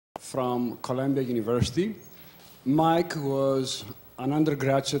from Columbia University. Mike was an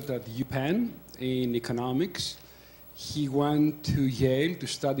undergraduate at UPenn in economics. He went to Yale to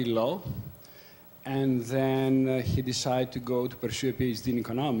study law, and then he decided to go to pursue a PhD in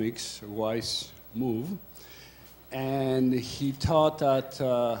economics, a wise move. And he taught at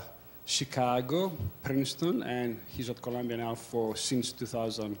Chicago, Princeton, and he's at Columbia now since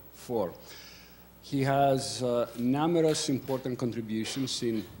 2004. He has numerous important contributions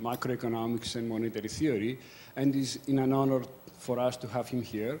in macroeconomics and monetary theory, and is in an honor for us to have him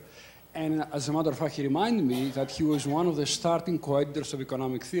here. And as a matter of fact, he reminded me that he was one of the starting co-editors of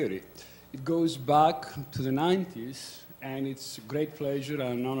economic theory. It goes back to the 90s, and it's a great pleasure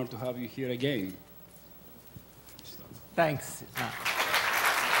and an honor to have you here again. Thanks.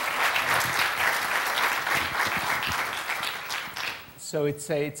 So it's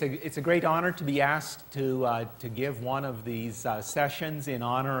a great honor to be asked to give one of these sessions in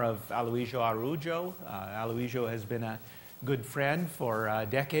honor of Aloysio Araujo. Aloysio has been a good friend for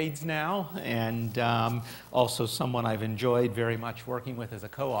decades now, and also someone I've enjoyed very much working with as a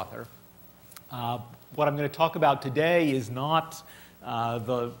co-author. What I'm going to talk about today is not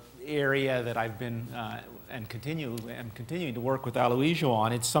the area that I've been and continuing to work with Aloysio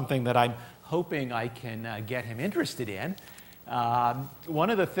on. It's something that I'm hoping I can get him interested in. One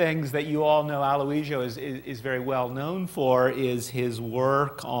of the things that you all know Aloysio is very well known for is his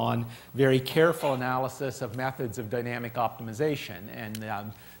work on very careful analysis of methods of dynamic optimization.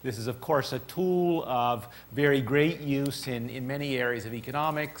 And this is, of course, a tool of very great use in many areas of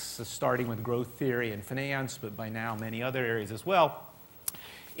economics, starting with growth theory and finance, but by now many other areas as well.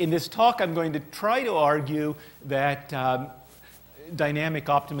 In this talk, I'm going to try to argue that dynamic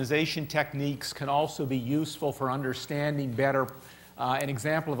optimization techniques can also be useful for understanding better an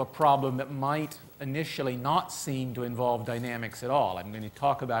example of a problem that might initially not seem to involve dynamics at all. I'm going to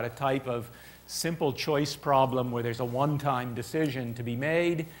talk about a type of simple choice problem where there's a one-time decision to be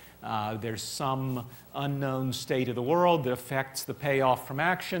made. There's some unknown state of the world that affects the payoff from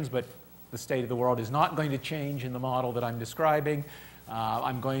actions, but the state of the world is not going to change in the model that I'm describing.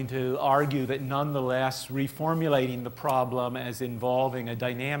 I'm going to argue that nonetheless reformulating the problem as involving a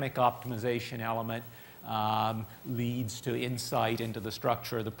dynamic optimization element leads to insight into the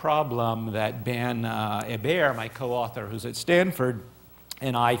structure of the problem that Ben Hébert, my co-author who's at Stanford,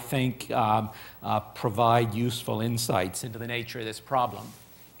 and I think provide useful insights into the nature of this problem.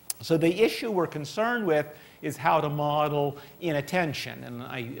 So the issue we're concerned with is how to model inattention. And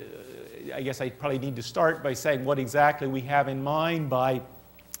I guess I probably need to start by saying what exactly we have in mind by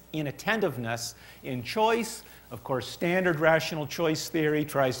inattentiveness in choice. Of course, standard rational choice theory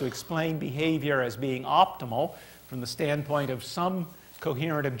tries to explain behavior as being optimal from the standpoint of some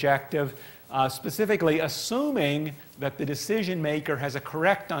coherent objective, specifically assuming that the decision maker has a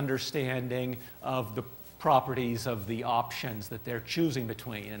correct understanding of the properties of the options that they're choosing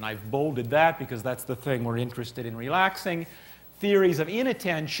between. And I've bolded that because that's the thing we're interested in relaxing. Theories of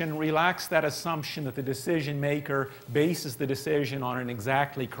inattention relax that assumption that the decision maker bases the decision on an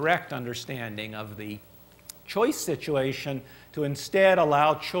exactly correct understanding of the choice situation to instead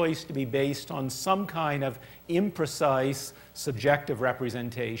allow choice to be based on some kind of imprecise subjective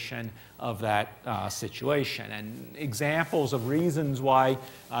representation of that situation. And examples of reasons why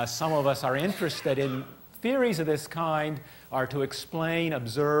some of us are interested in theories of this kind are to explain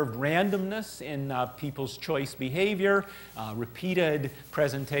observed randomness in people's choice behavior. Repeated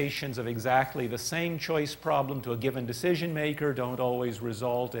presentations of exactly the same choice problem to a given decision maker don't always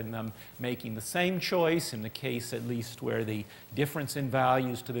result in them making the same choice, in the case at least where the difference in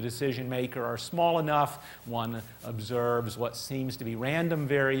values to the decision maker are small enough. One observes what seems to be random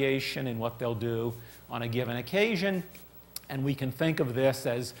variation in what they'll do on a given occasion, and we can think of this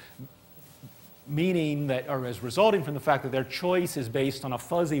as meaning that, or as resulting from the fact that their choice is based on a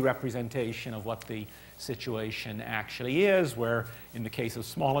fuzzy representation of what the situation actually is, where in the case of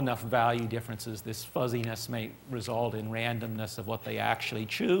small enough value differences, this fuzziness may result in randomness of what they actually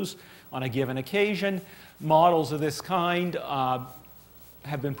choose on a given occasion. Models of this kind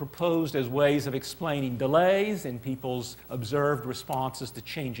have been proposed as ways of explaining delays in people's observed responses to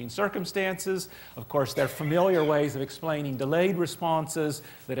changing circumstances. Of course, they're familiar ways of explaining delayed responses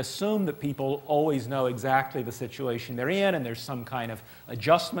that assume that people always know exactly the situation they're in and there's some kind of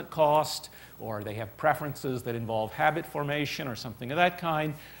adjustment cost, or they have preferences that involve habit formation or something of that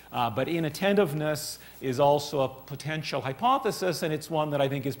kind. But inattentiveness is also a potential hypothesis, and it's one that I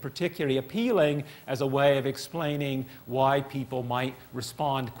think is particularly appealing as a way of explaining why people might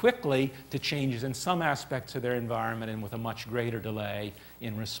respond quickly to changes in some aspects of their environment and with a much greater delay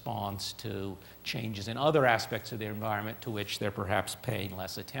in response to changes in other aspects of their environment to which they're perhaps paying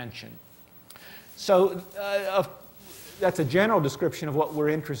less attention. So that's a general description of what we're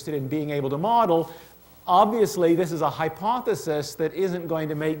interested in being able to model. Obviously, this is a hypothesis that isn't going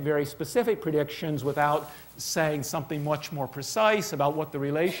to make very specific predictions without saying something much more precise about what the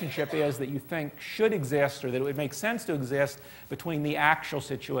relationship is that you think should exist or that it would make sense to exist between the actual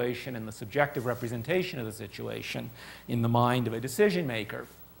situation and the subjective representation of the situation in the mind of a decision maker.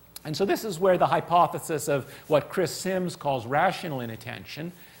 And so this is where the hypothesis of what Chris Sims calls rational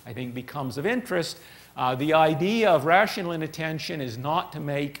inattention, I think, becomes of interest. The idea of rational inattention is not to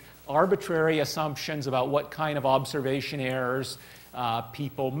make arbitrary assumptions about what kind of observation errors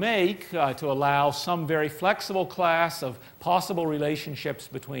people make to allow some very flexible class of possible relationships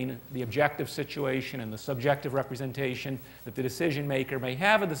between the objective situation and the subjective representation that the decision maker may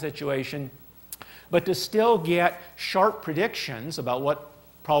have of the situation, but to still get sharp predictions about what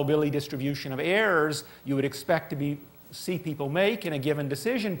probability distribution of errors you would expect to see people make in a given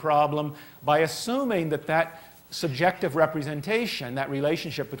decision problem by assuming that that subjective representation, that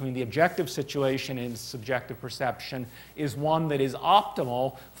relationship between the objective situation and subjective perception, is one that is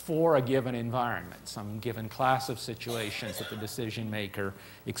optimal for a given environment, some given class of situations that the decision maker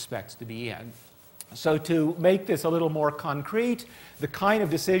expects to be in. So to make this a little more concrete, the kind of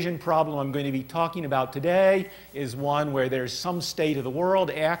decision problem I'm going to be talking about today is one where there's some state of the world,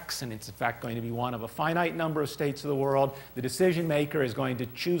 X, and it's in fact going to be one of a finite number of states of the world. The decision maker is going to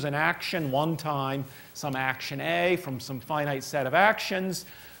choose an action one time, some action A from some finite set of actions,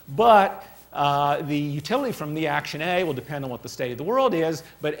 but the utility from the action A will depend on what the state of the world is,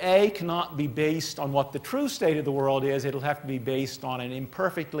 but A cannot be based on what the true state of the world is. It'll have to be based on an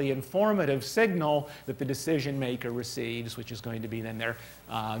imperfectly informative signal that the decision maker receives, which is going to be then their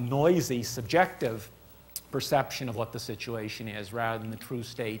noisy, subjective perception of what the situation is rather than the true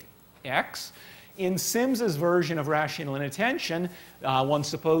state X. In Sims's version of rational inattention, one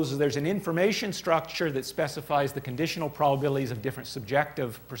supposes there's an information structure that specifies the conditional probabilities of different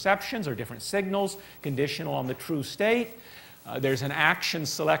subjective perceptions or different signals, conditional on the true state. There's an action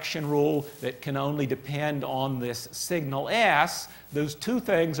selection rule that can only depend on this signal S. Those two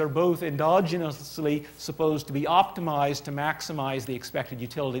things are both endogenously supposed to be optimized to maximize the expected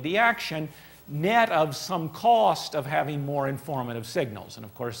utility of the action, net of some cost of having more informative signals. And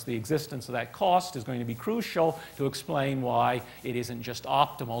of course, the existence of that cost is going to be crucial to explain why it isn't just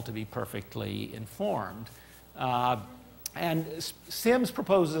optimal to be perfectly informed. And Sims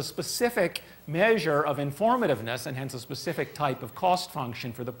proposes a specific measure of informativeness and hence a specific type of cost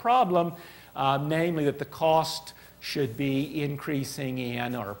function for the problem, namely that the cost should be increasing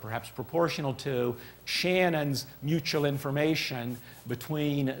in, or perhaps proportional to, Shannon's mutual information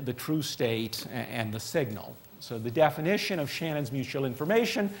between the true state and the signal. So the definition of Shannon's mutual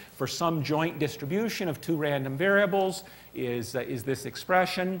information for some joint distribution of two random variables is this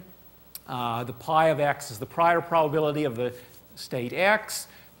expression. The pi of x is the prior probability of the state x.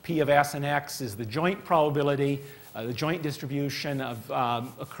 P of s and x is the joint probability, the joint distribution of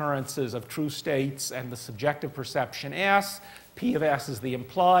occurrences of true states and the subjective perception S. P of s is the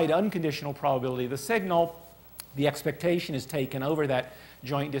implied unconditional probability of the signal. The expectation is taken over that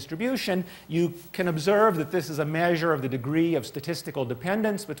joint distribution. You can observe that this is a measure of the degree of statistical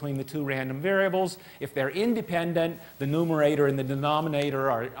dependence between the two random variables. If they're independent, the numerator and the denominator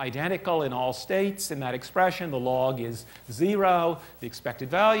are identical in all states in that expression. The log is 0. The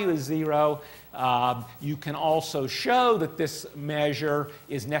expected value is 0. You can also show that this measure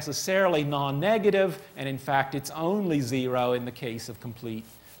is necessarily non-negative, and in fact, it's only 0 in the case of complete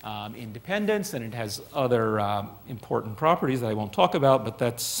independence, and it has other important properties that I won't talk about, but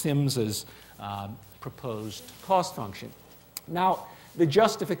that's Sims's proposed cost function. Now, the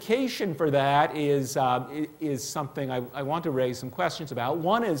justification for that is something I want to raise some questions about.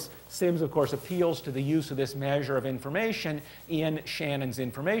 One is Sims, of course, appeals to the use of this measure of information in Shannon's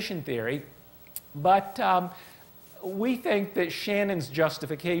information theory, but we think that Shannon's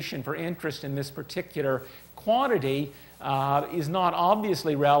justification for interest in this particular quantity is not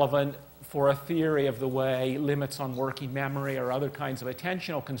obviously relevant for a theory of the way limits on working memory or other kinds of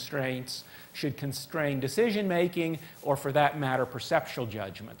attentional constraints should constrain decision making, or for that matter, perceptual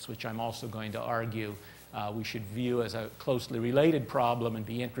judgments, which I'm also going to argue we should view as a closely related problem and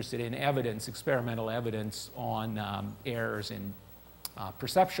be interested in evidence, experimental evidence on errors in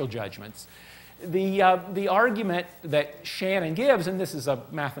perceptual judgments. The argument that Shannon gives, and this is a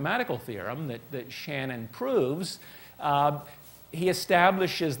mathematical theorem that Shannon proves, he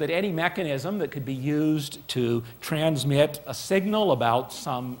establishes that any mechanism that could be used to transmit a signal about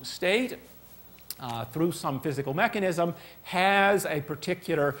some state through some physical mechanism has a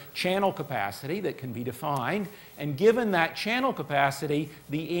particular channel capacity that can be defined. And given that channel capacity,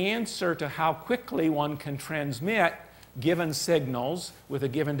 the answer to how quickly one can transmit given signals with a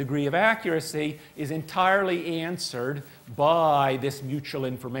given degree of accuracy is entirely answered by this mutual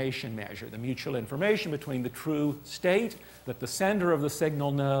information measure, the mutual information between the true state that the sender of the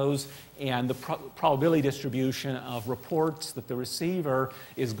signal knows and the probability distribution of reports that the receiver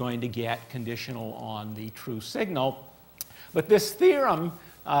is going to get conditional on the true signal. But this theorem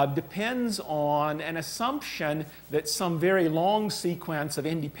depends on an assumption that some very long sequence of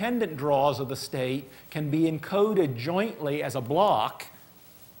independent draws of the state can be encoded jointly as a block,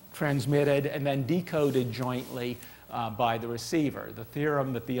 transmitted, and then decoded jointly by the receiver. The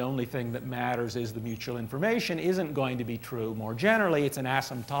theorem that the only thing that matters is the mutual information isn't going to be true. More generally, it's an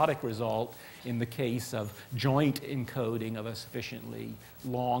asymptotic result in the case of joint encoding of a sufficiently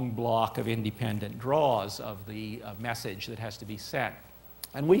long block of independent draws of the message that has to be sent.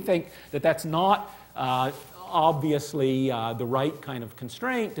 And we think that that's not obviously the right kind of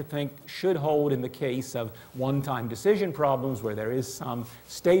constraint to think should hold in the case of one-time decision problems where there is some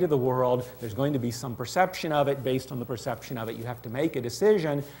state of the world, there's going to be some perception of it. Based on the perception of it, you have to make a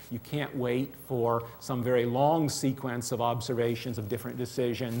decision. You can't wait for some very long sequence of observations of different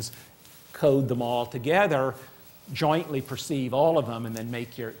decisions, code them all together, jointly perceive all of them, and then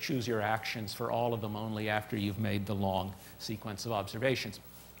choose your actions for all of them only after you've made the long sequence of observations.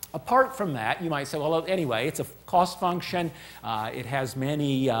 Apart from that, you might say, well, anyway, it's a cost function. It has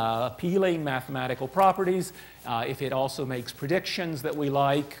many appealing mathematical properties. If it also makes predictions that we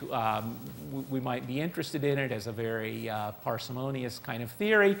like, we might be interested in it as a very parsimonious kind of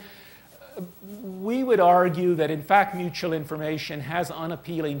theory. We would argue that, in fact, mutual information has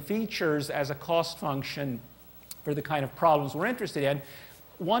unappealing features as a cost function for the kind of problems we're interested in.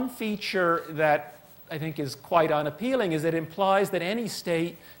 One feature that I think is quite unappealing is it implies that any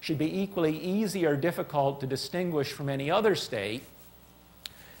state should be equally easy or difficult to distinguish from any other state.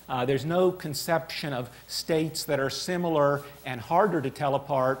 There's no conception of states that are similar and harder to tell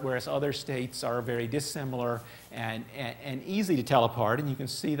apart, whereas other states are very dissimilar and easy to tell apart. And you can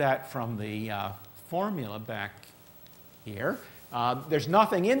see that from the formula back here. There's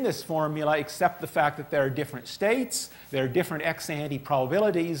nothing in this formula except the fact that there are different states. There are different ex-ante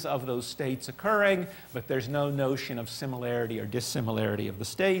probabilities of those states occurring, but there's no notion of similarity or dissimilarity of the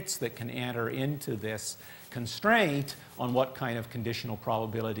states that can enter into this constraint on what kind of conditional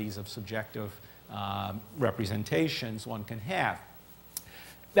probabilities of subjective representations one can have.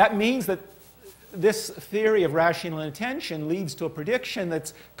 That means that this theory of rational intention leads to a prediction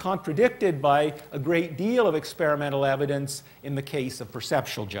that's contradicted by a great deal of experimental evidence in the case of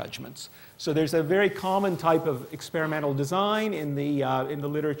perceptual judgments. So there's a very common type of experimental design in the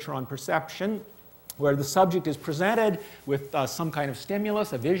literature on perception, where the subject is presented with some kind of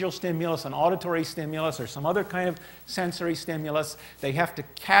stimulus, a visual stimulus, an auditory stimulus, or some other kind of sensory stimulus. They have to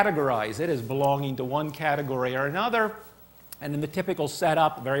categorize it as belonging to one category or another. And in the typical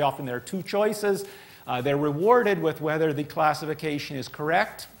setup, very often there are two choices. They're rewarded with whether the classification is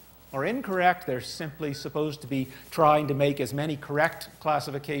correct or incorrect. They're simply supposed to be trying to make as many correct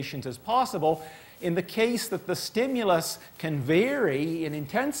classifications as possible. In the case that the stimulus can vary in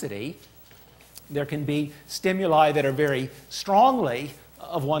intensity, there can be stimuli that are very strongly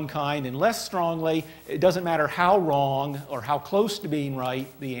of one kind and less strongly. It doesn't matter how wrong or how close to being right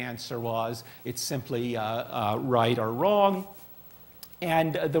the answer was. It's simply right or wrong.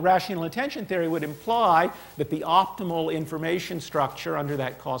 And the rational intention theory would imply that the optimal information structure under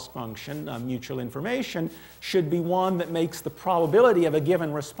that cost function, mutual information, should be one that makes the probability of a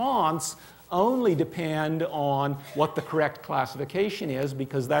given response only depend on what the correct classification is,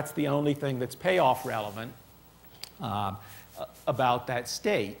 because that's the only thing that's payoff relevant about that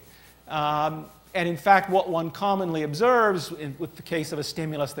state. And in fact, what one commonly observes with the case of a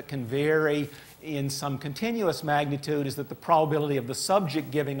stimulus that can vary in some continuous magnitude is that the probability of the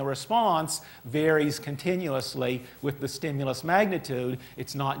subject giving a response varies continuously with the stimulus magnitude.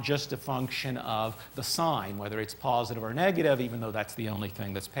 It's not just a function of the sign, whether it's positive or negative, even though that's the only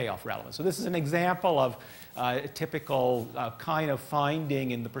thing that's payoff relevant. So this is an example of a typical kind of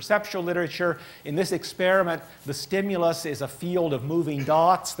finding in the perceptual literature. In this experiment, the stimulus is a field of moving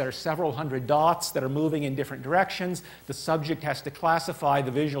dots. There are several hundred dots that are moving in different directions. The subject has to classify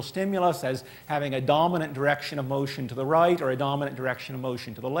the visual stimulus as having a dominant direction of motion to the right or a dominant direction of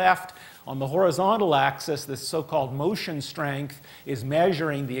motion to the left. On the horizontal axis, this so-called motion strength is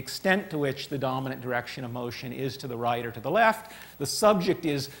measuring the extent to which the dominant direction of motion is to the right or to the left. The subject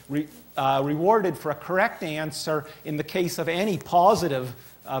is rewarded for a correct answer in the case of any positive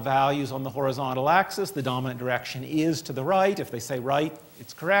values on the horizontal axis. The dominant direction is to the right. If they say right,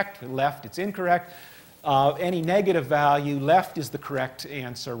 it's correct. Left, it's incorrect. Any negative value, left is the correct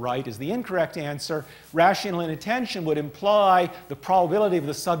answer, right is the incorrect answer. Rational inattention would imply the probability of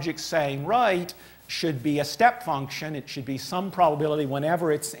the subject saying right should be a step function. It should be some probability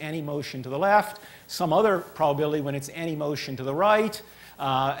whenever it's any motion to the left, some other probability when it's any motion to the right,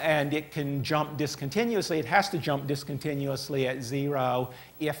 and it can jump discontinuously. It has to jump discontinuously at 0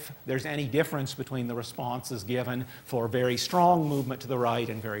 if there's any difference between the responses given for very strong movement to the right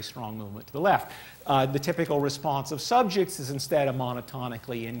and very strong movement to the left. The typical response of subjects is instead a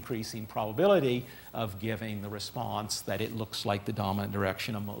monotonically increasing probability of giving the response that it looks like the dominant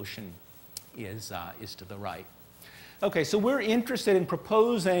direction of motion is to the right. Okay, so we're interested in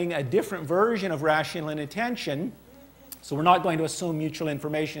proposing a different version of rational inattention. So we're not going to assume mutual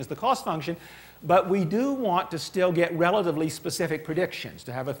information is the cost function, but we do want to still get relatively specific predictions,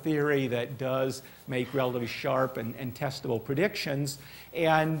 to have a theory that does make relatively sharp and testable predictions.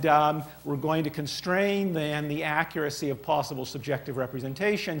 And we're going to constrain then the accuracy of possible subjective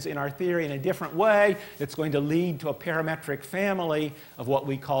representations in our theory in a different way that's going to lead to a parametric family of what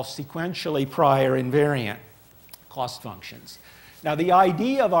we call sequentially prior invariant cost functions. Now, the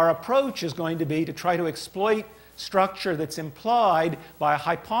idea of our approach is going to be to try to exploit structure that's implied by a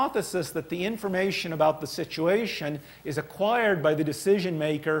hypothesis that the information about the situation is acquired by the decision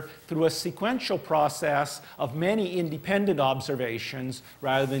maker through a sequential process of many independent observations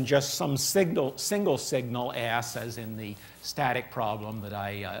rather than just some single signal S, as in the static problem that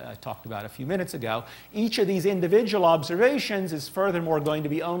I talked about a few minutes ago. Each of these individual observations is furthermore going to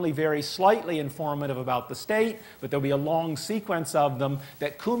be only very slightly informative about the state, but there'll be a long sequence of them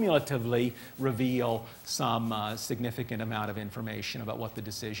that cumulatively reveal some significant amount of information about what the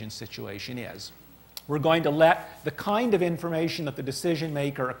decision situation is. We're going to let the kind of information that the decision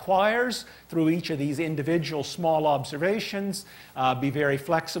maker acquires through each of these individual small observations be very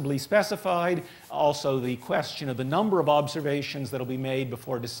flexibly specified. Also, the question of the number of observations that will be made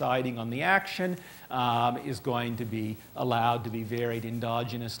before deciding on the action is going to be allowed to be varied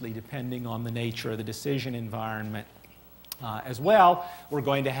endogenously depending on the nature of the decision environment. As well, we're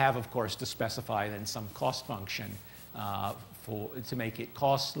going to have, of course, to specify then some cost function to make it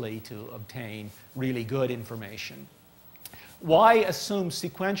costly to obtain really good information. Why assume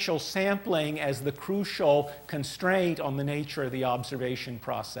sequential sampling as the crucial constraint on the nature of the observation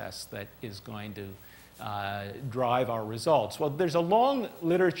process that is going to drive our results? Well, there's a long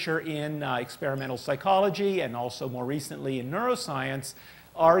literature in experimental psychology and also more recently in neuroscience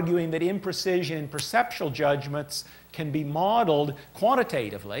arguing that imprecision in perceptual judgments can be modeled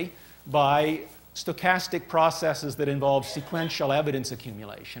quantitatively by stochastic processes that involve sequential evidence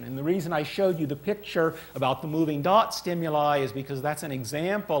accumulation. And the reason I showed you the picture about the moving dot stimuli is because that's an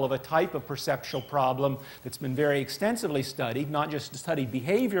example of a type of perceptual problem that's been very extensively studied, not just studied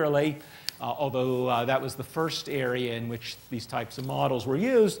behaviorally, although that was the first area in which these types of models were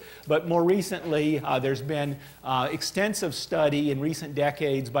used. But more recently, there's been extensive study in recent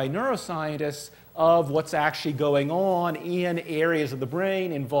decades by neuroscientists of what's actually going on in areas of the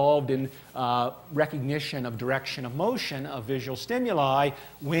brain involved in recognition of direction of motion of visual stimuli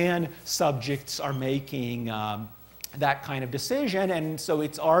when subjects are making that kind of decision. And so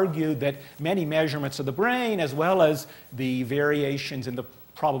it's argued that many measurements of the brain, as well as the variations in the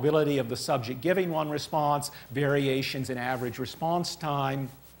probability of the subject giving one response, variations in average response time,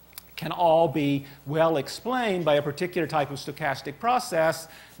 can all be well explained by a particular type of stochastic process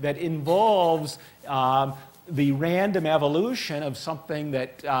that involves the random evolution of something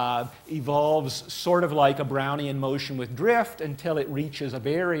that evolves sort of like a Brownian motion with drift until it reaches a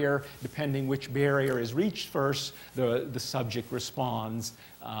barrier. Depending which barrier is reached first, the subject responds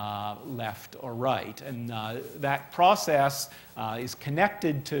left or right. And that process is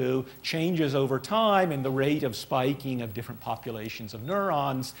connected to changes over time in the rate of spiking of different populations of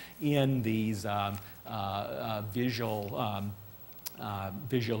neurons in these visual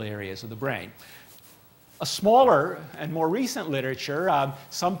areas of the brain. A smaller and more recent literature,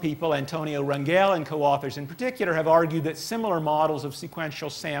 some people, Antonio Rangel and co-authors in particular, have argued that similar models of sequential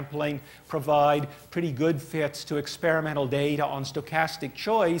sampling provide pretty good fits to experimental data on stochastic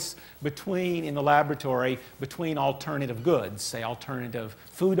choice in the laboratory between alternative goods, say alternative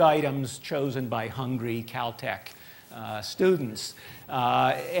food items chosen by hungry Caltech students.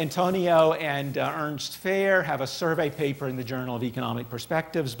 Antonio and Ernst Fair have a survey paper in the Journal of Economic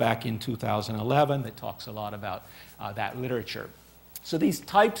Perspectives back in 2011 that talks a lot about that literature. So these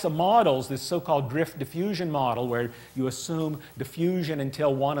types of models, this so-called drift diffusion model, where you assume diffusion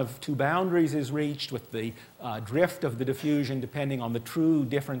until one of two boundaries is reached, with the drift of the diffusion depending on the true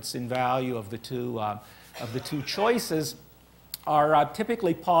difference in value of the two choices, are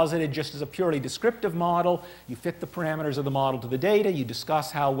typically posited just as a purely descriptive model. You fit the parameters of the model to the data. You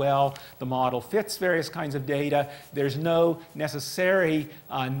discuss how well the model fits various kinds of data. There's no necessary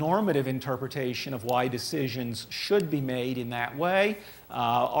normative interpretation of why decisions should be made in that way.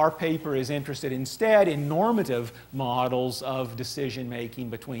 Our paper is interested instead in normative models of decision making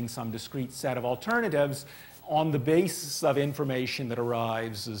between some discrete set of alternatives on the basis of information that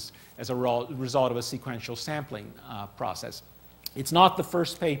arrives as a result of a sequential sampling process. It's not the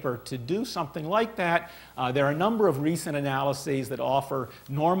first paper to do something like that. There are a number of recent analyses that offer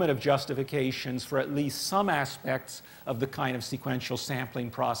normative justifications for at least some aspects of the kind of sequential sampling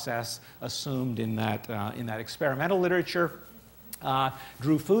process assumed in that experimental literature.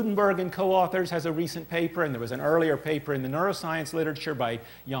 Drew Fudenberg and co-authors has a recent paper, and there was an earlier paper in the neuroscience literature by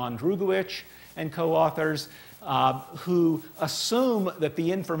Jan Drugowicz and co-authors, who assume that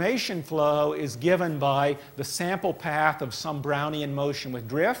the information flow is given by the sample path of some Brownian motion with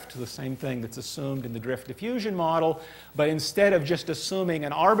drift, the same thing that's assumed in the drift diffusion model, but instead of just assuming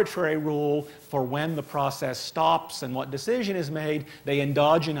an arbitrary rule for when the process stops and what decision is made, they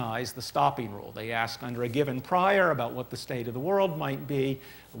endogenize the stopping rule. They ask under a given prior about what the state of the world might be,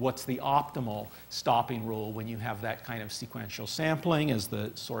 what's the optimal stopping rule when you have that kind of sequential sampling as the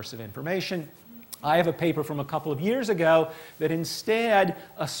source of information. I have a paper from a couple of years ago that instead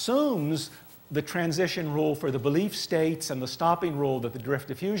assumes the transition rule for the belief states and the stopping rule that the drift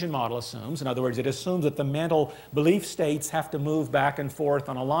diffusion model assumes. In other words, it assumes that the mental belief states have to move back and forth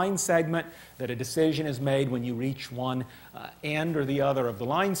on a line segment, that a decision is made when you reach one end or the other of the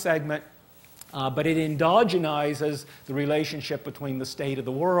line segment. But it endogenizes the relationship between the state of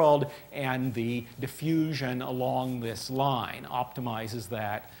the world and the diffusion along this line, optimizes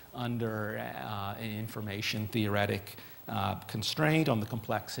that under an information theoretic constraint on the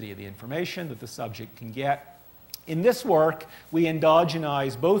complexity of the information that the subject can get. In this work, we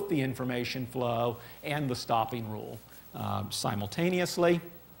endogenize both the information flow and the stopping rule simultaneously.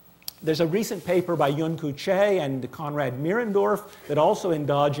 There's a recent paper by Yun-Koo Che and Konrad Mierendorf that also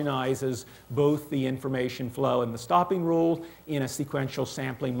endogenizes both the information flow and the stopping rule in a sequential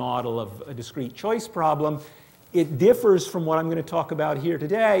sampling model of a discrete choice problem. It differs from what I'm going to talk about here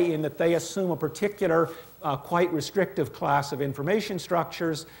today in that they assume a particular quite restrictive class of information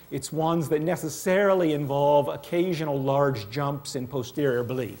structures. It's ones that necessarily involve occasional large jumps in posterior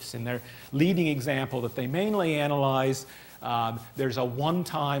beliefs. In their leading example that they mainly analyze, there's a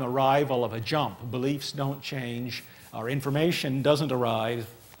one-time arrival of a jump. Beliefs don't change, or information doesn't arrive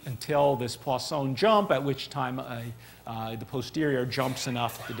until this Poisson jump, at which time the posterior jumps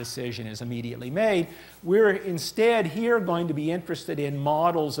enough that the decision is immediately made. We're instead here going to be interested in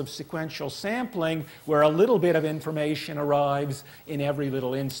models of sequential sampling where a little bit of information arrives in every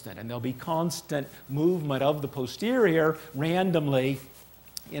little instant, and there'll be constant movement of the posterior randomly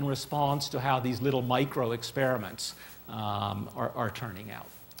in response to how these little micro experiments are turning out.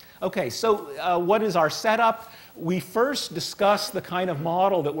 Okay, so what is our setup? We first discuss the kind of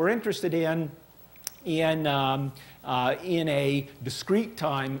model that we're interested in a discrete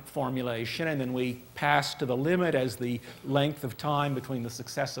time formulation, and then we pass to the limit as the length of time between the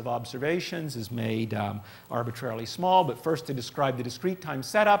successive observations is made arbitrarily small. But first, to describe the discrete time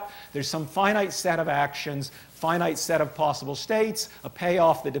setup, there's some finite set of actions, finite set of possible states, a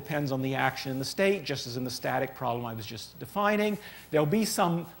payoff that depends on the action in the state, just as in the static problem I was just defining. There'll be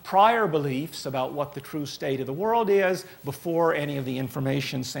some prior beliefs about what the true state of the world is before any of the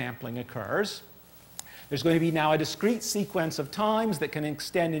information sampling occurs. There's going to be now a discrete sequence of times that can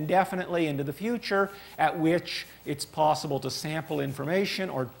extend indefinitely into the future at which it's possible to sample information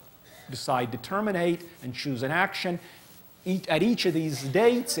or decide to terminate and choose an action. At each of these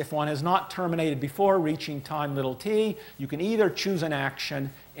dates, if one has not terminated before reaching time little t, you can either choose an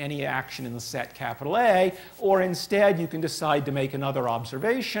action, any action in the set capital A, or instead you can decide to make another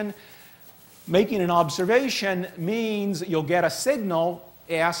observation. Making an observation means you'll get a signal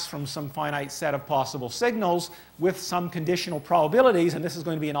S from some finite set of possible signals with some conditional probabilities, and this is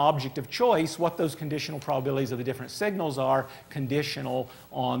going to be an object of choice. What those conditional probabilities of the different signals are conditional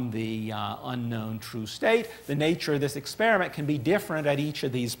on the unknown true state. The nature of this experiment can be different at each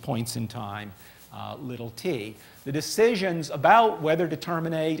of these points in time little t. The decisions about whether to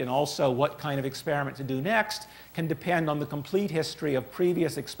terminate and also what kind of experiment to do next can depend on the complete history of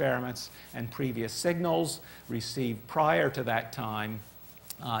previous experiments and previous signals received prior to that time.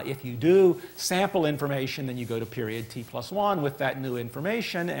 If you do sample information, then you go to period t+1 with that new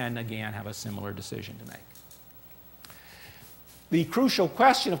information and again have a similar decision to make. The crucial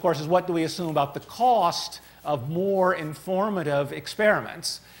question, of course, is what do we assume about the cost of more informative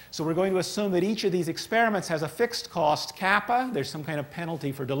experiments? So we're going to assume that each of these experiments has a fixed cost kappa. There's some kind of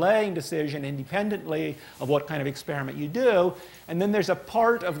penalty for delaying decision independently of what kind of experiment you do. And then there's a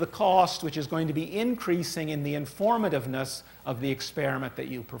part of the cost which is going to be increasing in the informativeness of the experiment that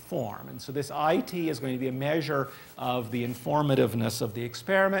you perform. And so this IT is going to be a measure of the informativeness of the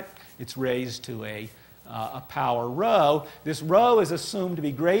experiment. It's raised to a power rho. This rho is assumed to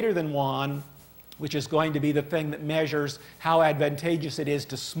be greater than 1, which is going to be the thing that measures how advantageous it is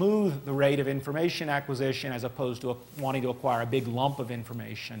to smooth the rate of information acquisition as opposed to wanting to acquire a big lump of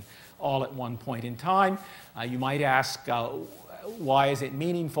information all at one point in time. You might ask, why is it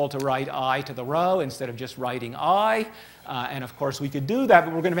meaningful to write I to the rho instead of just writing I? And of course we could do that,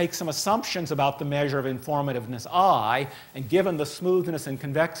 but we're going to make some assumptions about the measure of informativeness I. And given the smoothness and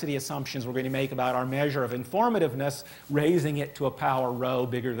convexity assumptions we're going to make about our measure of informativeness, raising it to a power rho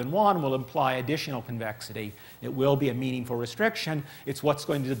bigger than 1 will imply additional convexity. It will be a meaningful restriction. It's what's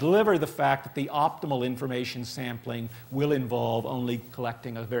going to deliver the fact that the optimal information sampling will involve only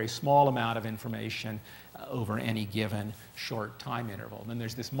collecting a very small amount of information over any given short time interval. Then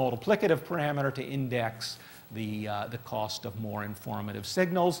there's this multiplicative parameter to index the cost of more informative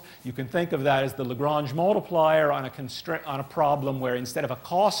signals. You can think of that as the Lagrange multiplier on a problem where instead of a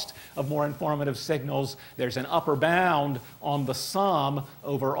cost of more informative signals, there's an upper bound on the sum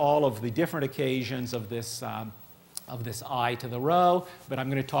over all of the different occasions of this I to the rho. But I'm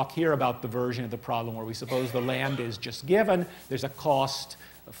going to talk here about the version of the problem where we suppose the lambda is just given. There's a cost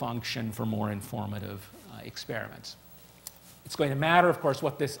function for more informative experiments. It's going to matter, of course,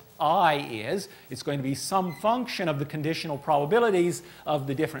 what this I is. It's going to be some function of the conditional probabilities of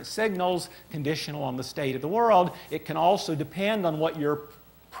the different signals, conditional on the state of the world. It can also depend on what your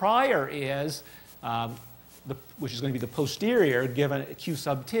prior is, which is going to be the posterior given Q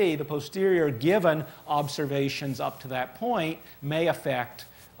sub t. The posterior given observations up to that point may affect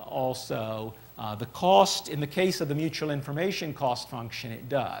also the cost. In the case of the mutual information cost function, it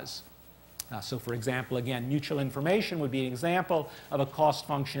does. So for example, again, mutual information would be an example of a cost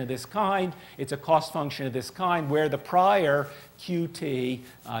function of this kind. It's a cost function of this kind where the prior QT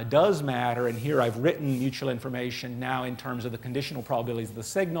does matter. And here I've written mutual information now in terms of the conditional probabilities of the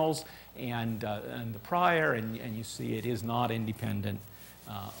signals and the prior. And you see it is not independent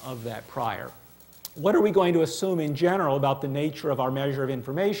of that prior. What are we going to assume in general about the nature of our measure of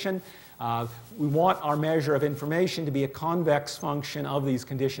information? We want our measure of information to be a convex function of these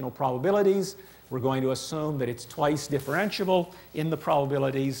conditional probabilities. We're going to assume that it's twice differentiable in the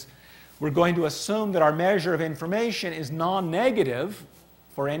probabilities. We're going to assume that our measure of information is non-negative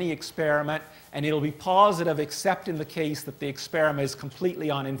for any experiment, and it'll be positive except in the case that the experiment is completely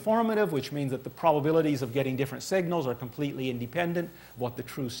uninformative, which means that the probabilities of getting different signals are completely independent of what the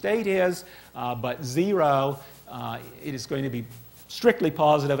true state is. But 0, it is going to be strictly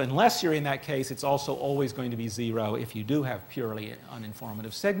positive. Unless you're in that case, it's also always going to be 0 if you do have purely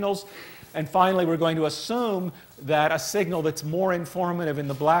uninformative signals. And finally, we're going to assume that a signal that's more informative in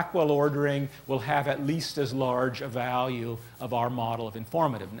the Blackwell ordering will have at least as large a value of our model of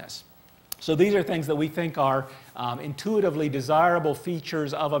informativeness. So these are things that we think are intuitively desirable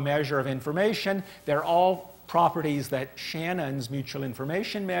features of a measure of information. They're all properties that Shannon's mutual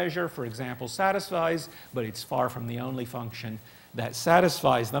information measure, for example, satisfies, but it's far from the only function that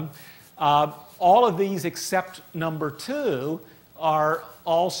satisfies them. All of these except number 2 are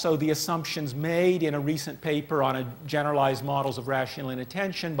also the assumptions made in a recent paper on a generalized models of rational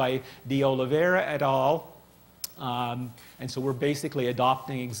inattention by De Oliveira et al. And so we're basically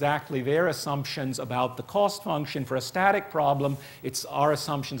adopting exactly their assumptions about the cost function for a static problem. It's our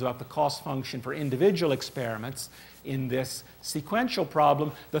assumptions about the cost function for individual experiments in this sequential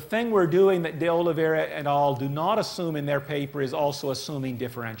problem. The thing we're doing that De Oliveira et al. Do not assume in their paper is also assuming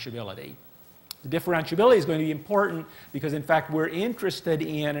differentiability. The differentiability is going to be important because, in fact, we're interested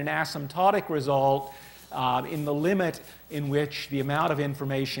in an asymptotic result in the limit in which the amount of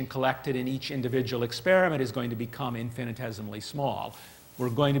information collected in each individual experiment is going to become infinitesimally small. We're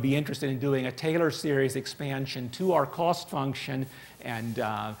going to be interested in doing a Taylor series expansion to our cost function, and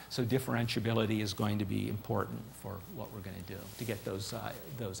so differentiability is going to be important for what we're going to do to get those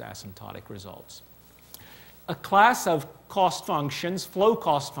asymptotic results. a class of cost functions, flow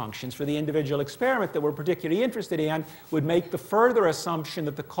cost functions for the individual experiment that we're particularly interested in would make the further assumption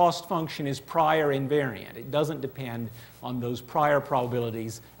that the cost function is prior invariant. It doesn't depend on those prior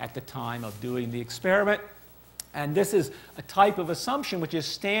probabilities at the time of doing the experiment. And this is a type of assumption which is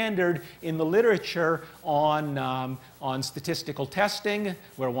standard in the literature on statistical testing,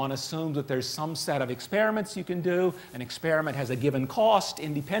 where one assumes that there's some set of experiments you can do. An experiment has a given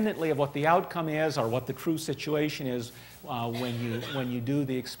independently of what the outcome is or what the true situation is when you do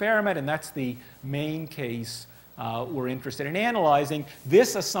the experiment. And that's the main case we're interested in analyzing.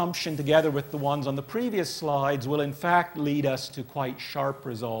 This assumption, together with the ones on the previous slides, will in fact lead us to quite sharp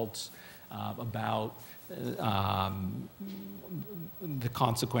results about the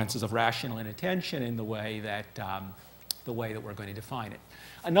consequences of rational inattention in the way that we're going to define it.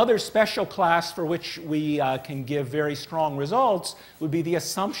 Another special class for which we can give very strong results would be the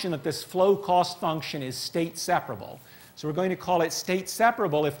assumption that this flow cost function is state separable. So we're going to call it state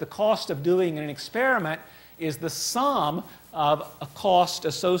separable if the cost of doing an experiment is the sum of a cost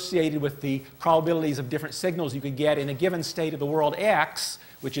associated with the probabilities of different signals you could get in a given state of the world X,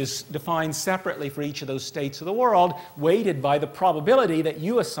 which is defined separately for each of those states of the world, weighted by the probability that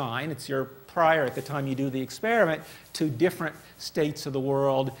you assign, it's your prior at the time you do the experiment, to different states of the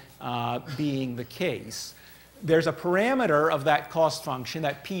world being the case. There's a parameter of that cost function,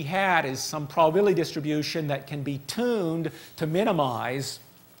 that p hat is some probability distribution that can be tuned to minimize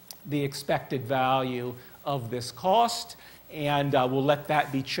the expected value of this cost. And we'll let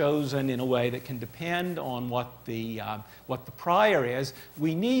that be chosen in a way that can depend on what the prior is.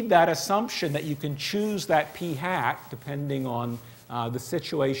 We need that assumption that you can choose that p hat, depending on the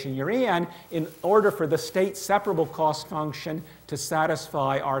situation you're in order for the state separable cost function to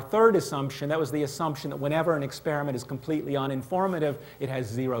satisfy our third assumption. That was the assumption that whenever an experiment is completely uninformative, it has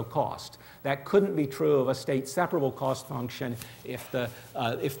zero cost. That couldn't be true of a state separable cost function if the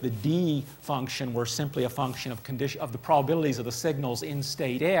d function were simply a function of the probabilities of the signals in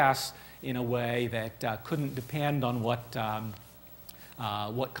state S in a way that couldn't depend on what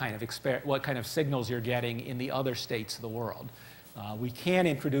kind of signals you're getting in the other states of the world. We can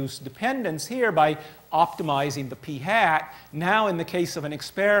introduce dependence here by optimizing the p hat. Now, in the case of an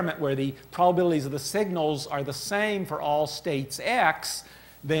experiment where the probabilities of the signals are the same for all states X,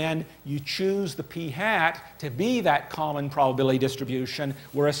 then you choose the p hat to be that common probability distribution.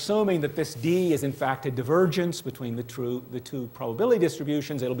 We're assuming that this d is in fact a divergence between the two probability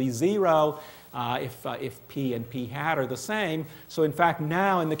distributions. It'll be 0 if p and p hat are the same. So in fact,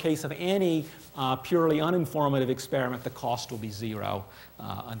 now in the case of any purely uninformative experiment, the cost will be 0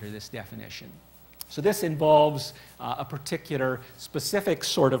 under this definition. So this involves a particular specific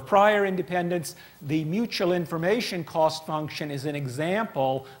sort of prior independence. The mutual information cost function is an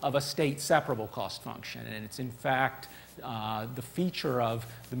example of a state separable cost function, and it's in fact the feature of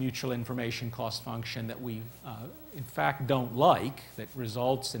the mutual information cost function that we in fact don't like, that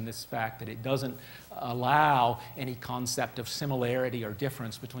results in this fact that it doesn't allow any concept of similarity or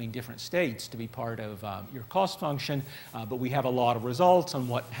difference between different states to be part of your cost function. But we have a lot of results on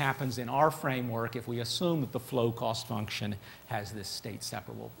what happens in our framework if we assume that the flow cost function has this state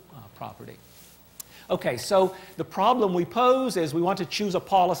separable property. Okay, so the problem we pose is we want to choose a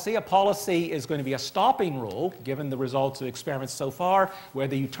policy. A policy is going to be a stopping rule, given the results of experiments so far,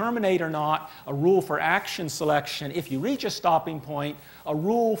 whether you terminate or not, a rule for action selection if you reach a stopping point, a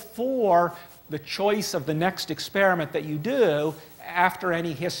rule for the choice of the next experiment that you do after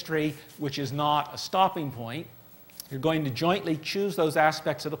any history which is not a stopping point. You're going to jointly choose those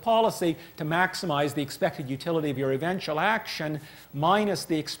aspects of the policy to maximize the expected utility of your eventual action minus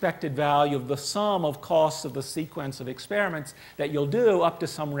the expected value of the sum of costs of the sequence of experiments that you'll do up to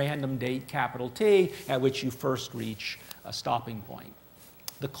some random date, capital T, at which you first reach a stopping point.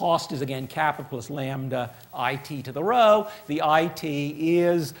 The cost is, again, capital plus lambda IT to the rho. The IT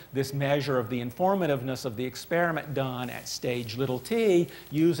is this measure of the informativeness of the experiment done at stage little t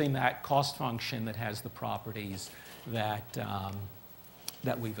using that cost function that has the properties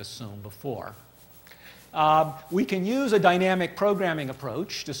that we've assumed before. We can use a dynamic programming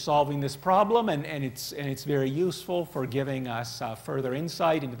approach to solving this problem, and it's very useful for giving us further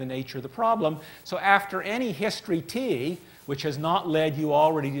insight into the nature of the problem. So after any history t, which has not led you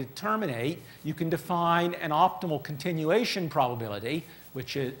already to terminate, you can define an optimal continuation probability,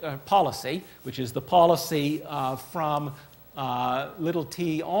 which is policy, which is the policy from little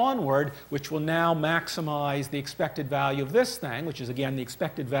t onward, which will now maximize the expected value of this thing, which is again the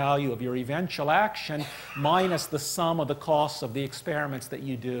expected value of your eventual action minus the sum of the costs of the experiments that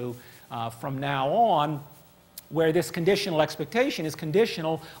you do from now on where this conditional expectation is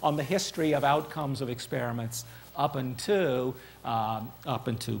conditional on the history of outcomes of experiments up into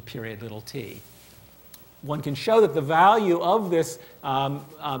period little t. One can show that the value of this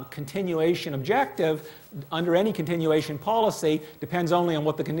continuation objective under any continuation policy depends only on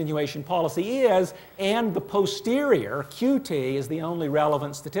what the continuation policy is, and the posterior, QT, is the only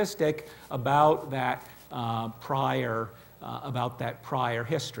relevant statistic about that prior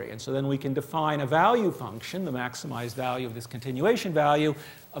history. And so then we can define a value function, the maximized value of this continuation value,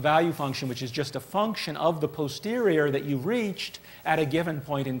 a value function which is just a function of the posterior that you've reached at a given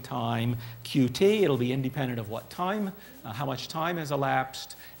point in time, QT. It'll be independent of what time, how much time has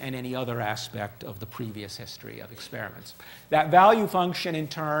elapsed, and any other aspect of the previous history of experiments. That value function, in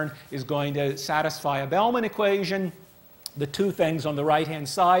turn, is going to satisfy a Bellman equation. The two things on the right-hand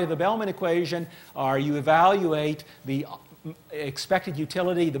side of the Bellman equation are you evaluate the expected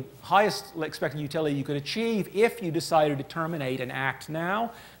utility, the highest expected utility you could achieve if you decided to terminate and act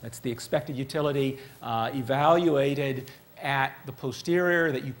now. That's the expected utility evaluated at the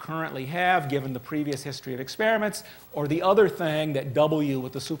posterior that you currently have given the previous history of experiments. Or the other thing, that W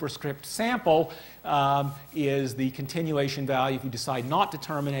with the superscript sample, is the continuation value if you decide not to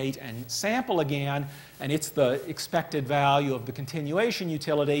terminate and sample again, and it's the expected value of the continuation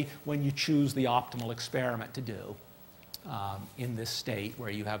utility when you choose the optimal experiment to do. In this state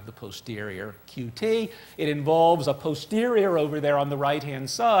where you have the posterior QT. It involves a posterior over there on the right-hand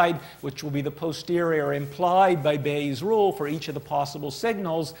side, which will be the posterior implied by Bayes' rule for each of the possible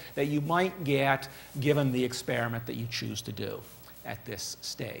signals that you might get given the experiment that you choose to do at this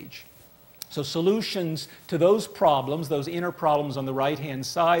stage. So solutions to those problems, those inner problems on the right-hand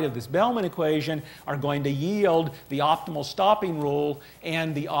side of this Bellman equation, are going to yield the optimal stopping rule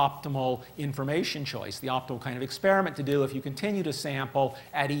and the optimal information choice, the optimal kind of experiment to do if you continue to sample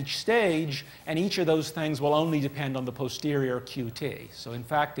at each stage, and each of those things will only depend on the posterior QT. So in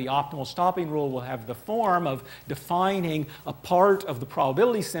fact, the optimal stopping rule will have the form of defining a part of the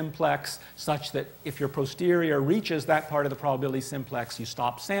probability simplex such that if your posterior reaches that part of the probability simplex, you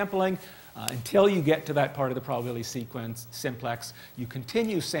stop sampling. Until you get to that part of the probability simplex, you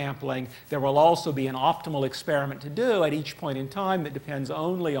continue sampling. There will also be an optimal experiment to do at each point in time that depends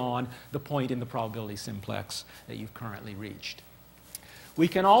only on the point in the probability simplex that you've currently reached. We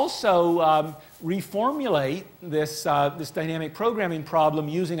can also reformulate this dynamic programming problem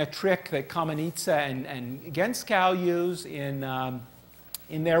using a trick that Kamenitsa and Genskow use in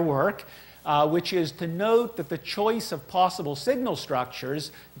their work. Which is to note that the choice of possible signal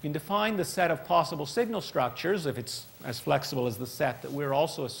structures, you can define the set of possible signal structures, if it's as flexible as the set that we're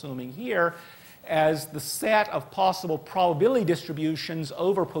also assuming here, as the set of possible probability distributions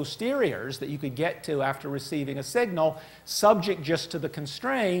over posteriors that you could get to after receiving a signal, subject just to the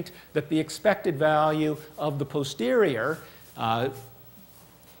constraint that the expected value of the posterior,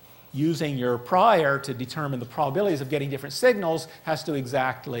 using your prior to determine the probabilities of getting different signals, has to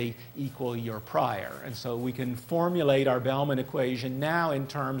exactly equal your prior. And so we can formulate our Bellman equation now in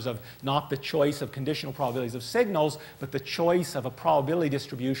terms of not the choice of conditional probabilities of signals, but the choice of a probability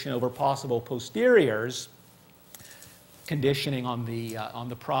distribution over possible posteriors, conditioning on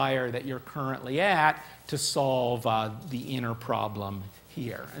the prior that you're currently at to solve the inner problem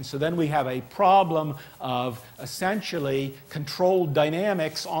here. And so then we have a problem of essentially controlled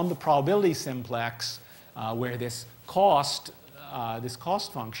dynamics on the probability simplex where this cost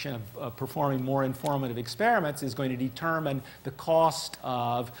function of performing more informative experiments is going to determine the cost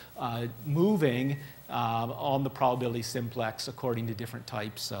of moving on the probability simplex according to different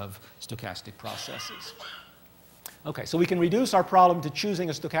types of stochastic processes. Okay, so we can reduce our problem to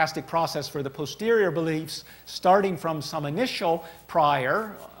choosing a stochastic process for the posterior beliefs, starting from some initial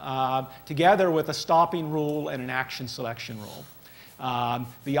prior, together with a stopping rule and an action selection rule.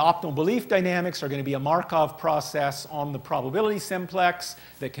 The optimal belief dynamics are going to be a Markov process on the probability simplex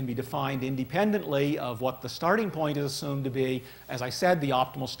that can be defined independently of what the starting point is assumed to be. As I said, the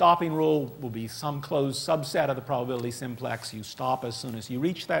optimal stopping rule will be some closed subset of the probability simplex. You stop as soon as you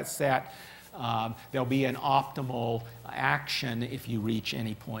reach that set. There'll be an optimal action if you reach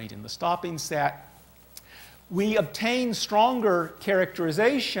any point in the stopping set. We obtain stronger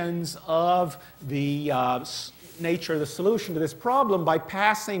characterizations of the nature of the solution to this problem by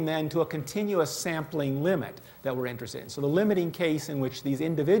passing then to a continuous sampling limit that we're interested in. So the limiting case in which these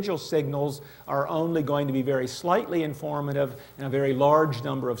individual signals are only going to be very slightly informative and a very large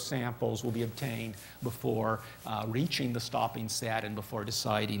number of samples will be obtained before reaching the stopping set and before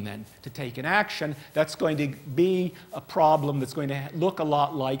deciding then to take an action. That's going to be a problem that's going to look a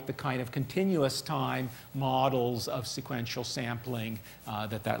lot like the kind of continuous time models of sequential sampling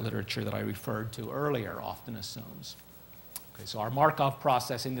that literature that I referred to earlier often assumes. Okay, so our Markov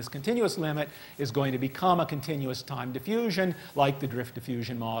process in this continuous limit is going to become a continuous time diffusion like the drift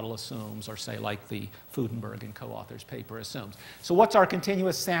diffusion model assumes, or say like the Fudenberg and co-authors paper assumes. So what's our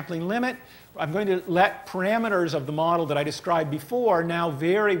continuous sampling limit? I'm going to let parameters of the model that I described before now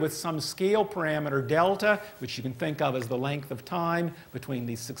vary with some scale parameter delta, which you can think of as the length of time between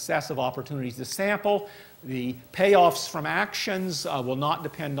the successive opportunities to sample. The payoffs from actions will not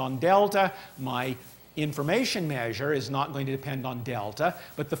depend on delta. My information measure is not going to depend on delta,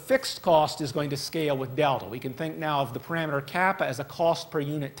 but the fixed cost is going to scale with delta. We can think now of the parameter kappa as a cost per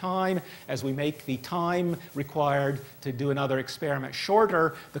unit time. As we make the time required to do another experiment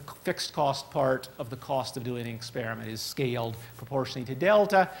shorter, the fixed cost part of the cost of doing an experiment is scaled proportionally to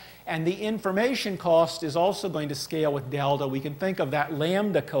delta. And the information cost is also going to scale with delta. We can think of that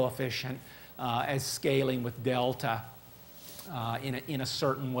lambda coefficient as scaling with delta in a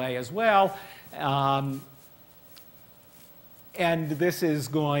certain way as well. And this is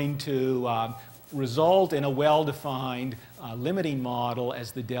going to result in a well-defined limiting model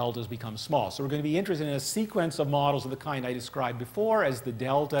as the deltas become small. So we're going to be interested in a sequence of models of the kind I described before as the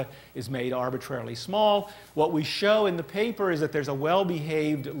delta is made arbitrarily small. What we show in the paper is that there's a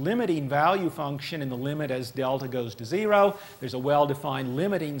well-behaved limiting value function in the limit as delta goes to 0. There's a well-defined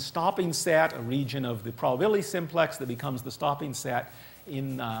limiting stopping set, a region of the probability simplex that becomes the stopping set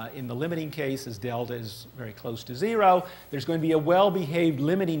in the limiting case as delta is very close to 0. There's going to be a well-behaved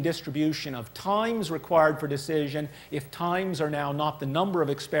limiting distribution of times required for decision if times are now not the number of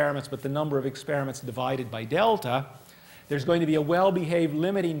experiments but the number of experiments divided by delta. There's going to be a well-behaved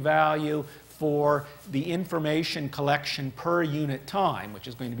limiting value for the information collection per unit time, which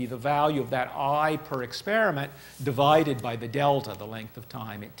is going to be the value of that I per experiment divided by the delta, the length of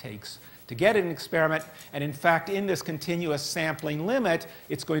time it takes to get an experiment. And in fact, in this continuous sampling limit,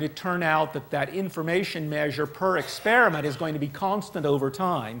 it's going to turn out that that information measure per experiment is going to be constant over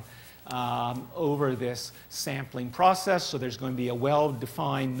time over this sampling process. So there's going to be a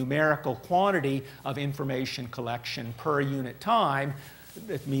well-defined numerical quantity of information collection per unit time.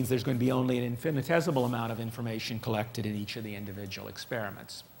 It means there's going to be only an infinitesimal amount of information collected in each of the individual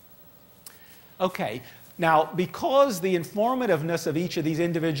experiments. Okay. Now, because the informativeness of each of these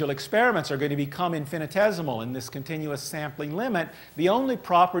individual experiments are going to become infinitesimal in this continuous sampling limit, the only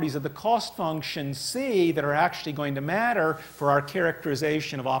properties of the cost function C that are actually going to matter for our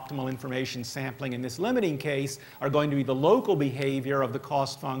characterization of optimal information sampling in this limiting case are going to be the local behavior of the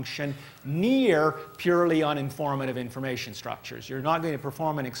cost function near purely uninformative information structures. You're not going to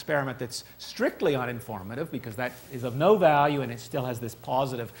perform an experiment that's strictly uninformative because that is of no value and it still has this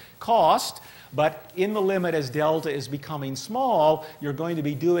positive cost. But in the limit as delta is becoming small, you're going to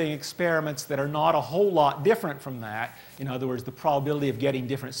be doing experiments that are not a whole lot different from that. In other words, the probability of getting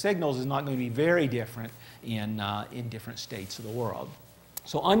different signals is not going to be very different in different states of the world.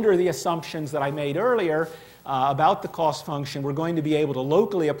 So under the assumptions that I made earlier about the cost function, we're going to be able to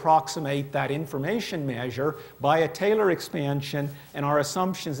locally approximate that information measure by a Taylor expansion, and our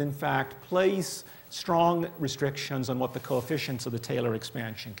assumptions, in fact, place strong restrictions on what the coefficients of the Taylor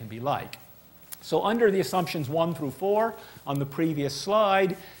expansion can be like. So under the assumptions 1 through 4 on the previous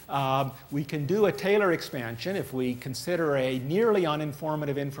slide, we can do a Taylor expansion if we consider a nearly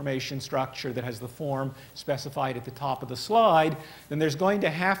uninformative information structure that has the form specified at the top of the slide. Then there's going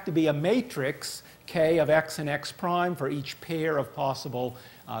to have to be a matrix K of x and x prime for each pair of possible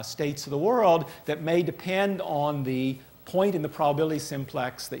states of the world that may depend on the point in the probability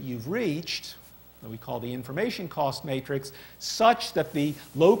simplex that you've reached, that we call the information cost matrix, such that the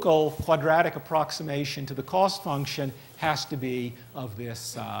local quadratic approximation to the cost function has to be of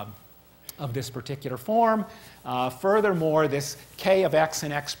this particular form. Furthermore, this K of x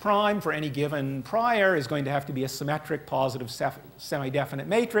and x prime for any given prior is going to have to be a symmetric positive semi-definite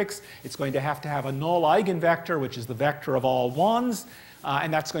matrix. It's going to have a null eigenvector, which is the vector of all ones,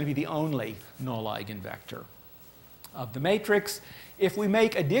 and that's going to be the only null eigenvector of the matrix. If we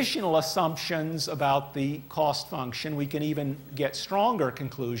make additional assumptions about the cost function, we can even get stronger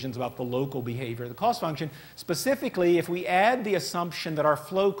conclusions about the local behavior of the cost function. Specifically, if we add the assumption that our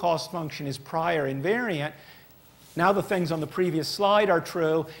flow cost function is prior invariant, Now the things on the previous slide are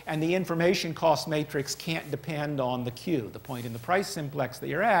true, and the information cost matrix can't depend on the Q, the point in the price simplex that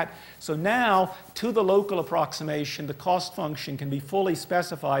you're at. So now, to the local approximation, the cost function can be fully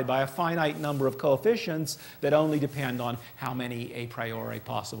specified by a finite number of coefficients that only depend on how many a priori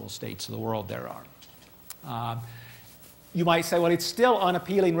possible states of the world there are. You might say, well, it's still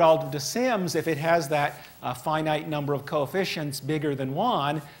unappealing relative to Sims if it has that finite number of coefficients bigger than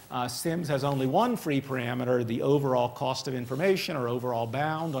 1. Sims has only one free parameter, the overall cost of information or overall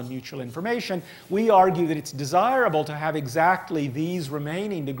bound on mutual information. We argue that it's desirable to have exactly these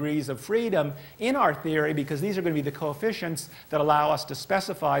remaining degrees of freedom in our theory because these are going to be the coefficients that allow us to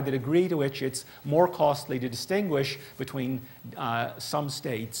specify the degree to which it's more costly to distinguish between some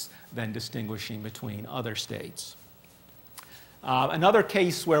states than distinguishing between other states. Another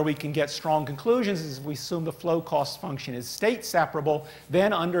case where we can get strong conclusions is if we assume the flow cost function is state separable,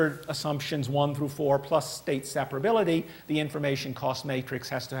 then under assumptions 1 through 4 plus state separability, the information cost matrix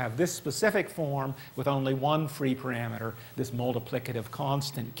has to have this specific form with only one free parameter, this multiplicative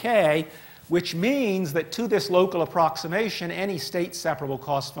constant k, which means that to this local approximation, any state separable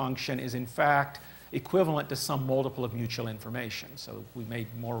cost function is in fact equivalent to some multiple of mutual information. So we made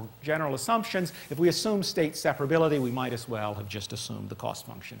more general assumptions. If we assume state separability, we might as well have just assumed the cost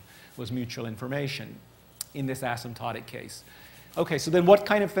function was mutual information in this asymptotic case. Okay, so then what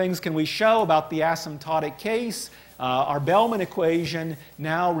kind of things can we show about the asymptotic case? Our Bellman equation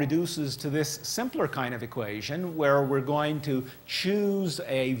now reduces to this simpler kind of equation where we're going to choose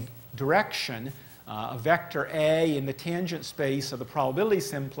a direction, a vector A in the tangent space of the probability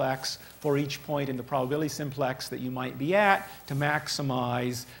simplex for each point in the probability simplex that you might be at to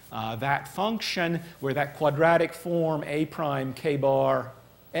maximize that function where that quadratic form A prime k bar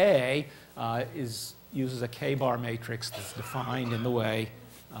A uses a k bar matrix that's defined in the way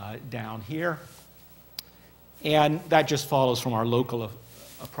down here. And that just follows from our local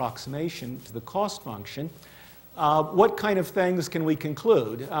approximation to the cost function. What kind of things can we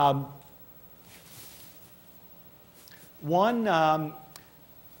conclude? One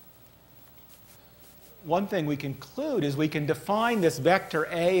thing we conclude is we can define this vector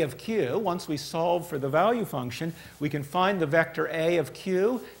A of Q. Once we solve for the value function, we can find the vector A of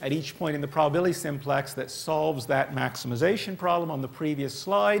Q at each point in the probability simplex that solves that maximization problem on the previous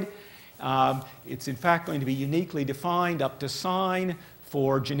slide. It's in fact going to be uniquely defined up to sign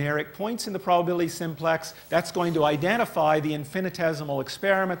for generic points in the probability simplex. That's going to identify the infinitesimal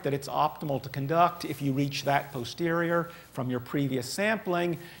experiment that it's optimal to conduct if you reach that posterior from your previous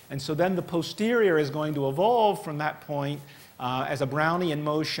sampling. And so then the posterior is going to evolve from that point as a Brownian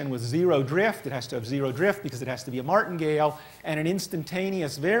motion with zero drift. It has to have zero drift because it has to be a martingale, and an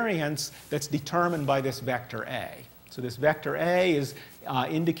instantaneous variance that's determined by this vector A. So this vector A is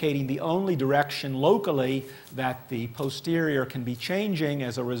indicating the only direction locally that the posterior can be changing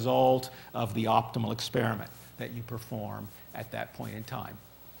as a result of the optimal experiment that you perform at that point in time.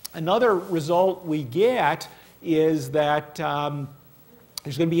 Another result we get is that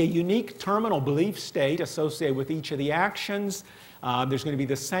there's going to be a unique terminal belief state associated with each of the actions. There's going to be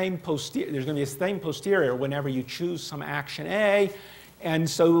the same posterior whenever you choose some action A. And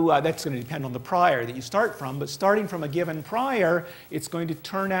so that's going to depend on the prior that you start from. But starting from a given prior, it's going to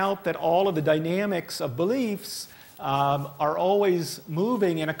turn out that all of the dynamics of beliefs are always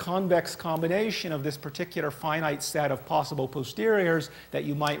moving in a convex combination of this particular finite set of possible posteriors that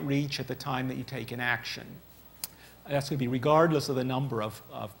you might reach at the time that you take an action. That's going to be regardless of the number of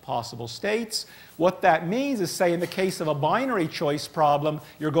possible states. What that means is, say, in the case of a binary choice problem,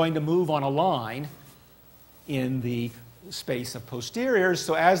 you're going to move on a line in the space of posteriors,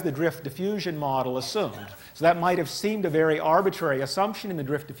 so as the drift diffusion model assumed. So that might have seemed a very arbitrary assumption in the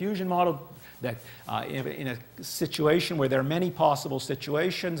drift diffusion model that in a situation where there are many possible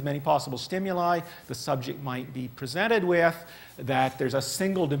situations, many possible stimuli, the subject might be presented with, that there's a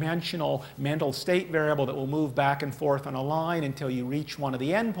single-dimensional mental state variable that will move back and forth on a line until you reach one of the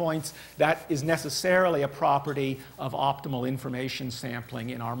endpoints. That is necessarily a property of optimal information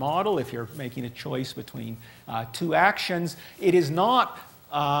sampling in our model if you're making a choice between two actions. It is not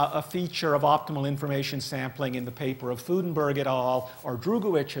a feature of optimal information sampling in the paper of Fudenberg et al. Or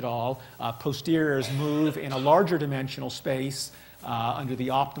Drugowicz et al. Posteriors move in a larger dimensional space under the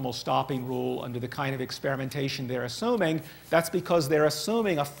optimal stopping rule, under the kind of experimentation they're assuming. That's because they're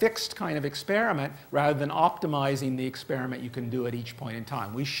assuming a fixed kind of experiment rather than optimizing the experiment you can do at each point in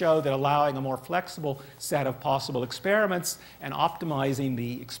time. We show that allowing a more flexible set of possible experiments and optimizing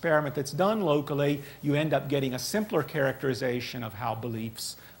the experiment that's done locally, you end up getting a simpler characterization of how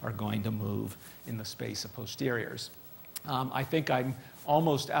beliefs are going to move in the space of posteriors. I think I'm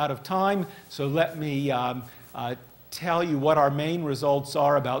almost out of time, so let me tell you what our main results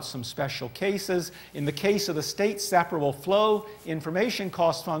are about some special cases. In the case of the state separable flow information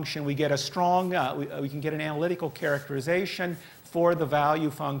cost function, we get a strong, we can get an analytical characterization for the value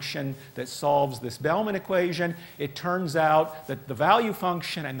function that solves this Bellman equation. It turns out that the value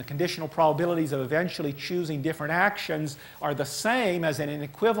function and the conditional probabilities of eventually choosing different actions are the same as in an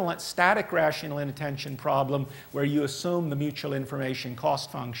equivalent static rational inattention problem where you assume the mutual information cost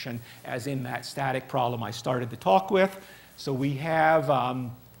function as in that static problem I started the talk with. So we have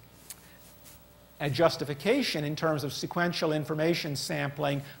a justification in terms of sequential information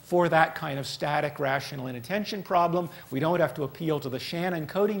sampling for that kind of static rational inattention problem. We don't have to appeal to the Shannon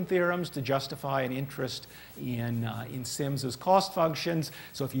coding theorems to justify an interest in Sims's cost functions.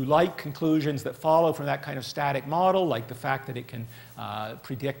 So if you like conclusions that follow from that kind of static model, like the fact that it can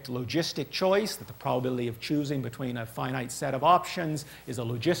predict logistic choice, that the probability of choosing between a finite set of options is a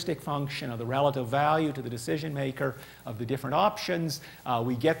logistic function of the relative value to the decision maker of the different options,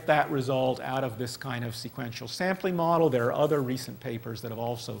 we get that result out of this kind of sequential sampling model. There are other recent papers that have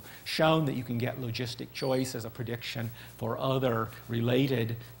also shown that you can get logistic choice as a prediction for other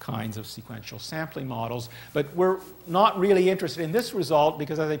related kinds of sequential sampling models. But we're not really interested in this result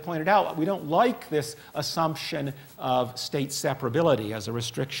because, as I pointed out, we don't like this assumption of state separability as a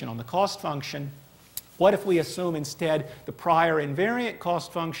restriction on the cost function. What if we assume instead the prior invariant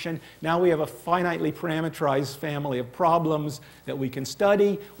cost function? Now we have a finitely parameterized family of problems that we can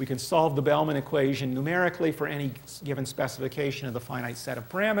study. We can solve the Bellman equation numerically for any given specification of the finite set of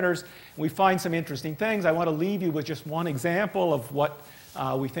parameters. And we find some interesting things. I want to leave you with just one example of what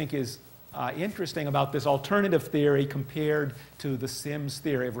we think is interesting about this alternative theory compared to the Sims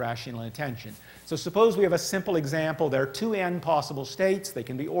theory of rational inattention. So suppose we have a simple example. There are two n possible states. They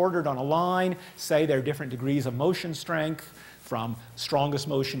can be ordered on a line. Say there are different degrees of motion strength from strongest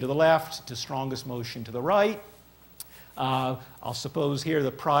motion to the left to strongest motion to the right. I'll suppose here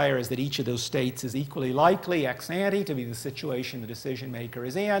the prior is that each of those states is equally likely ex ante to be the situation the decision maker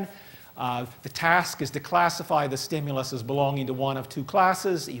is in. The task is to classify the stimulus as belonging to one of two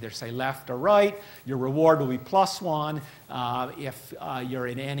classes, either say left or right. Your reward will be +1 if you're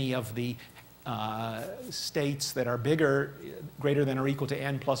in any of the states that are greater than or equal to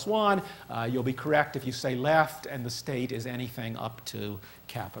n plus 1. You'll be correct if you say left and the state is anything up to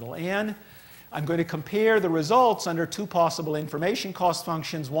capital N. I'm going to compare the results under two possible information cost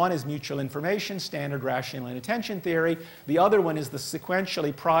functions. One is mutual information, standard rational inattention theory. The other one is the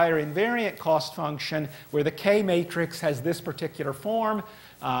sequentially prior invariant cost function, where the K matrix has this particular form.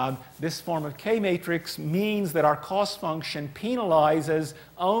 This form of K matrix means that our cost function penalizes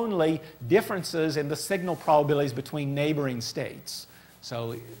only differences in the signal probabilities between neighboring states.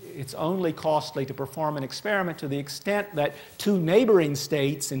 So it's only costly to perform an experiment to the extent that two neighboring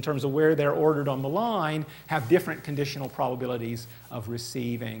states, in terms of where they're ordered on the line, have different conditional probabilities of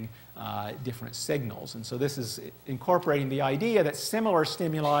receiving different signals. And so this is incorporating the idea that similar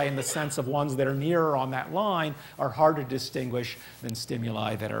stimuli in the sense of ones that are nearer on that line are harder to distinguish than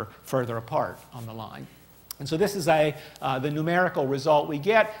stimuli that are further apart on the line. And so this is the numerical result we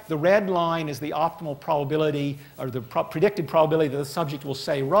get. The red line is the optimal probability, or the predicted probability that the subject will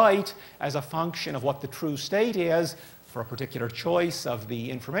say right as a function of what the true state is for a particular choice of the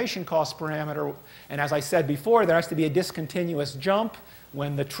information cost parameter. And as I said before, there has to be a discontinuous jump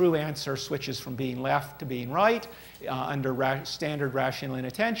when the true answer switches from being left to being right under standard rational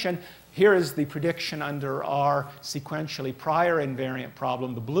inattention. Here is the prediction under our sequentially prior invariant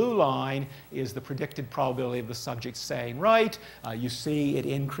problem. The blue line is the predicted probability of the subject saying right. You see it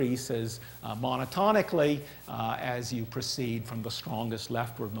increases monotonically as you proceed from the strongest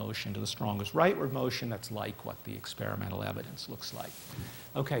leftward motion to the strongest rightward motion. That's like what the experimental evidence looks like.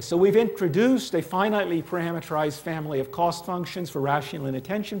 Okay, so we've introduced a finitely parameterized family of cost functions for rational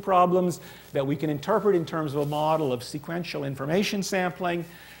inattention problems that we can interpret in terms of a model of sequential information sampling.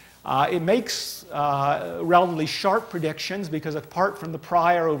 It makes relatively sharp predictions because apart from the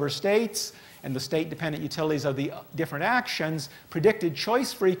prior over states and the state-dependent utilities of the different actions, predicted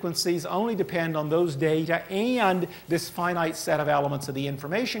choice frequencies only depend on those data and this finite set of elements of the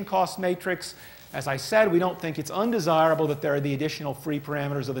information cost matrix. As I said, we don't think it's undesirable that there are the additional free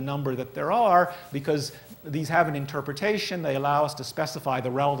parameters of the number that there are because these have an interpretation. They allow us to specify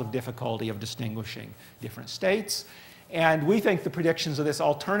the relative difficulty of distinguishing different states. And we think the predictions of this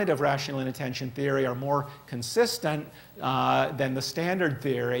alternative rational inattention theory are more consistent than the standard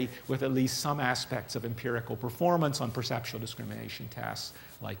theory with at least some aspects of empirical performance on perceptual discrimination tests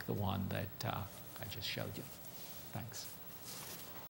like the one that I just showed you. Thanks.